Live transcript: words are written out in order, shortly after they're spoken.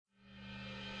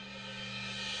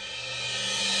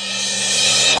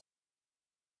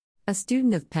A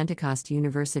student of Pentecost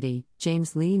University,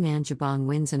 James Liiman Jabong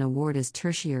wins an award as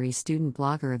Tertiary Student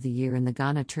Blogger of the Year in the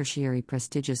Ghana Tertiary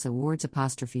prestigious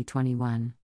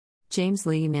Awards’21. James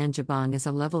Liiman Jabong is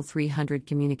a Level 300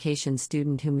 communications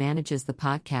student who manages the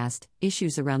podcast,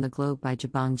 Issues Around the Globe by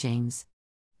Jabong James.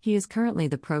 He is currently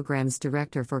the program's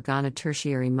director for Ghana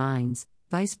Tertiary Minds,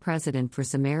 vice president for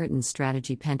Samaritan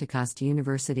Strategy Pentecost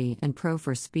University, and pro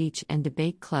for Speech and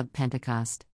Debate Club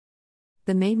Pentecost.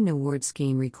 The maiden award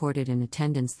scheme recorded in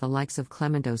attendance the likes of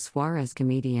Clemento Suarez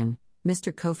comedian,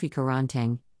 Mr. Kofi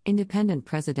Karanteng, independent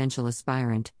presidential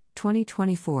aspirant,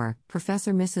 2024,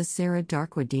 Professor Mrs. Sarah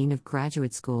Darkwa Dean of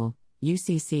Graduate School,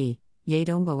 UCC,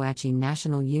 Yedomboachi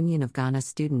National Union of Ghana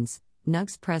Students,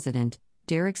 NUGS President,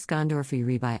 Derek Skondorfi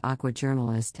Rebai Aqua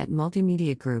journalist at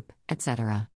Multimedia Group,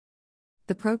 etc.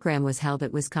 The program was held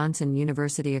at Wisconsin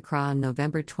University Accra on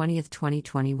November 20,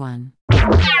 2021.